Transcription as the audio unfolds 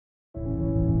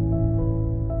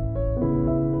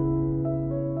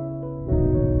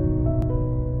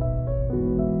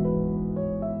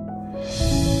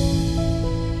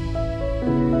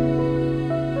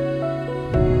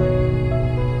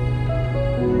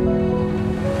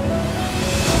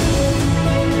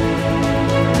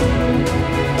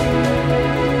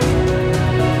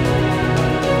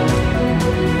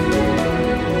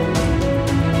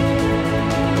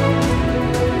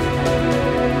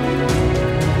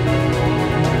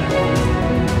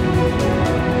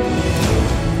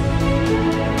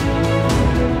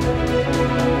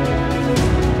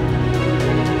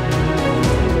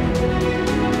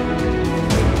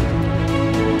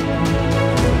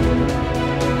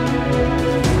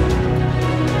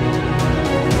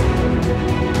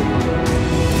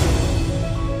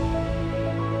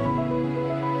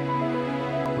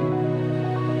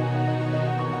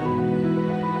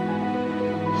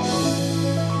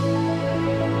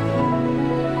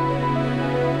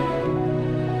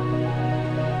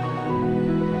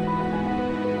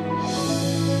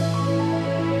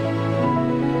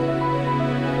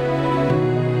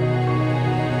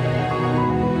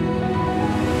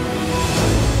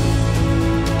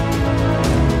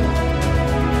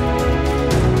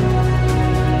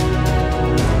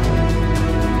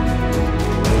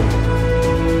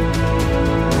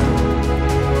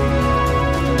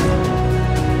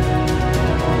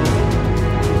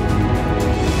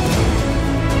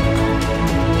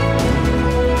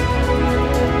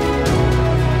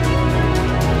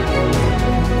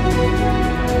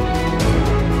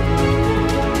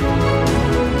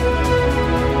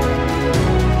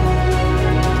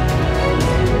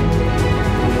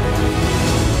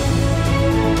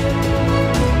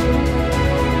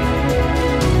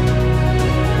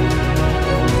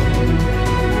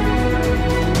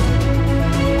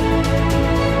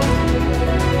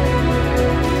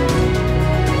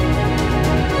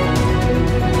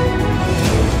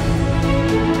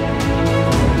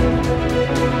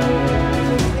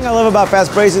about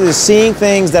FastBraces is seeing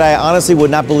things that I honestly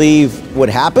would not believe would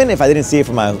happen if I didn't see it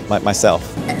for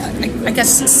myself. I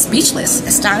guess speechless,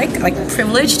 ecstatic, like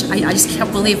privileged. I just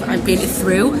can't believe I made it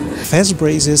through.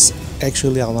 FastBraces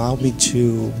actually allowed me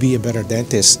to be a better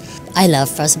dentist. I love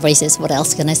FastBraces. What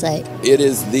else can I say? It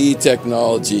is the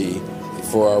technology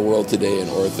for our world today in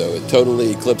ortho. It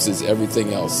totally eclipses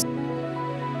everything else.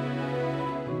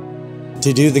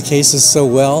 To do the cases so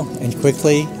well and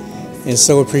quickly is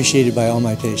so appreciated by all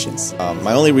my patients.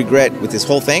 My only regret with this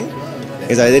whole thing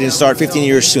is I didn't start 15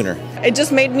 years sooner. It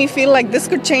just made me feel like this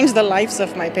could change the lives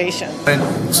of my patients.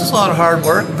 This is a lot of hard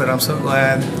work, but I'm so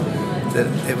glad that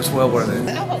it was well worth it.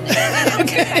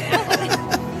 Okay.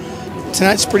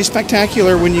 Tonight's pretty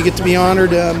spectacular when you get to be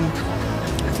honored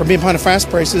for being part of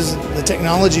FastBraces, the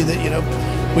technology that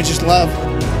we just love.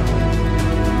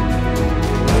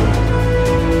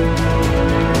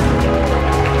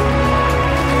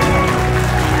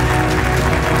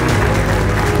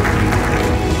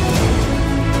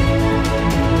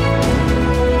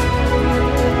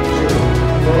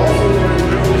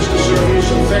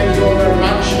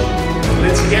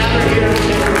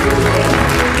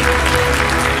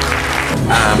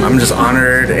 I'm just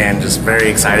honored and just very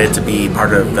excited to be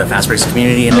part of the FastBraces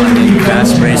community.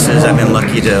 FastBraces, I've been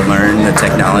lucky to learn the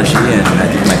technology, and I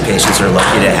think my patients are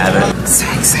lucky to have it. So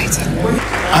excited.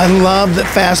 I love that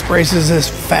FastBraces is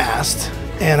fast,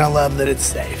 and I love that it's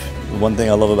safe. One thing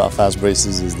I love about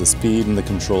FastBraces is the speed and the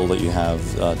control that you have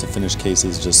to finish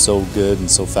cases just so good and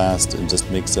so fast, and just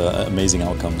makes amazing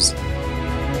outcomes.